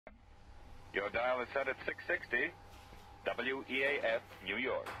Your dial is set at 660, WEAF, New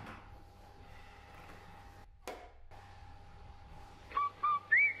York.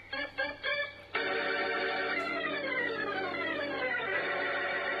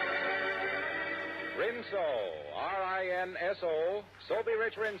 Rinso, R-I-N-S-O, Sobe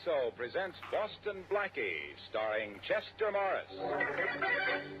Rich Rinso presents Boston Blackie, starring Chester Morris.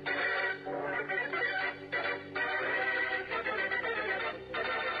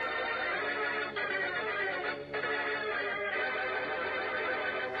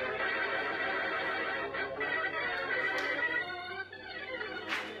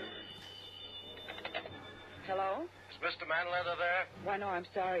 Hello? Is Mr. Manletter there? Why, no, I'm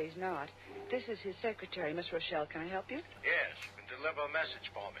sorry he's not. This is his secretary, Miss Rochelle. Can I help you? Yes, you can deliver a message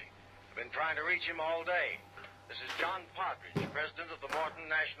for me. I've been trying to reach him all day. This is John Partridge, president of the Morton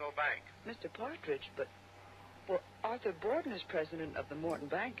National Bank. Mr. Partridge, but... Well, Arthur Borden is president of the Morton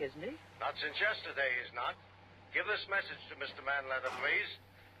Bank, isn't he? Not since yesterday, he's not. Give this message to Mr. Manletter, please.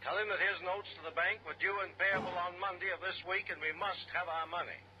 Tell him that his notes to the bank were due and payable on Monday of this week, and we must have our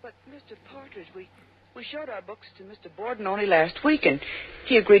money. But, Mr. Partridge, we showed our books to Mr. Borden only last week, and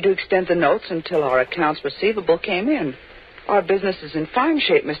he agreed to extend the notes until our accounts receivable came in. Our business is in fine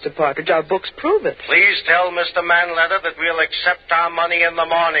shape, Mr. Partridge. Our books prove it. Please tell Mr. Manletter that we'll accept our money in the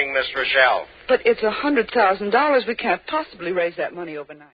morning, Miss Rochelle. But it's $100,000. We can't possibly raise that money overnight.